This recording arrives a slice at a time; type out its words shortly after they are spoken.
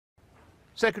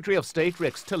Secretary of State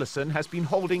Rex Tillerson has been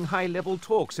holding high-level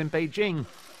talks in Beijing,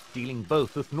 dealing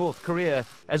both with North Korea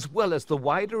as well as the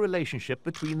wider relationship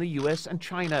between the US and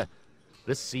China.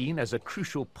 This seen as a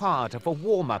crucial part of a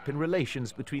warm-up in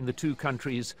relations between the two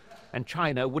countries, and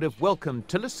China would have welcomed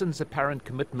Tillerson's apparent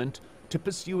commitment to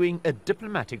pursuing a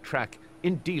diplomatic track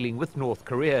in dealing with North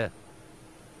Korea.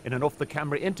 In an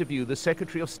off-the-camera interview, the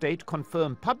Secretary of State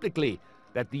confirmed publicly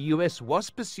that the US was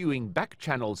pursuing back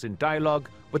channels in dialogue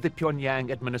with the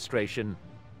Pyongyang administration.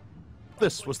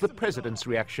 This was the President's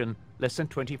reaction less than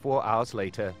 24 hours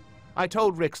later. I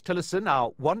told Rex Tillerson,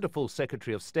 our wonderful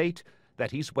Secretary of State,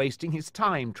 that he's wasting his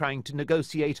time trying to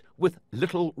negotiate with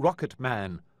Little Rocket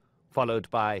Man,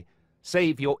 followed by,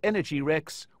 "Save your energy,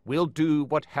 Rex, we'll do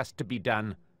what has to be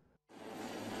done."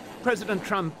 President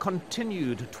Trump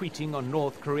continued tweeting on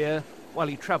North Korea while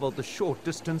he traveled the short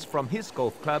distance from his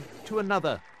golf club to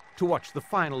another to watch the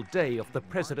final day of the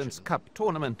President's Cup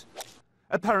tournament.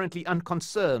 Apparently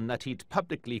unconcerned that he'd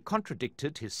publicly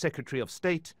contradicted his Secretary of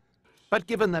State. But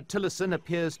given that Tillerson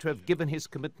appears to have given his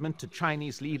commitment to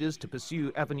Chinese leaders to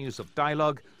pursue avenues of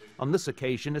dialogue, on this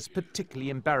occasion is particularly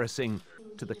embarrassing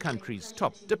to the country's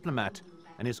top diplomat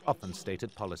and his often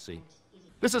stated policy.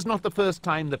 This is not the first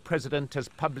time the President has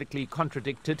publicly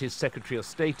contradicted his Secretary of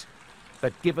State,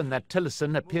 but given that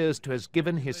Tillerson appears to have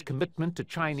given his commitment to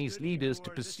Chinese leaders to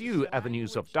pursue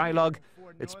avenues of dialogue,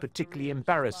 it's particularly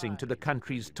embarrassing to the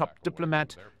country's top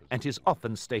diplomat and his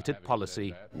often stated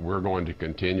policy. We're going to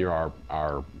continue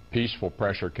our peaceful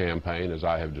pressure campaign, as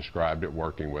I have described it,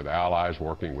 working with allies,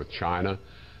 working with China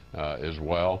as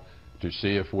well, to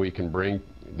see if we can bring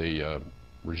the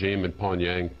regime in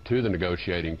Pyongyang to the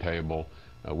negotiating table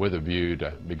with a view to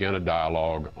begin a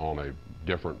dialogue on a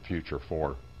different future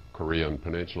for Korean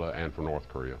Peninsula and for North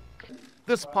Korea.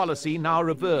 This policy now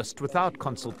reversed without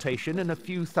consultation in a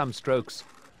few thumbstrokes.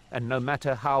 And no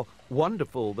matter how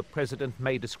wonderful the President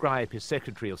may describe his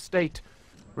Secretary of State,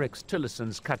 Rex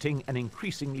Tillerson's cutting an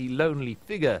increasingly lonely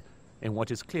figure in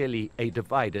what is clearly a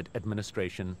divided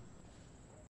administration.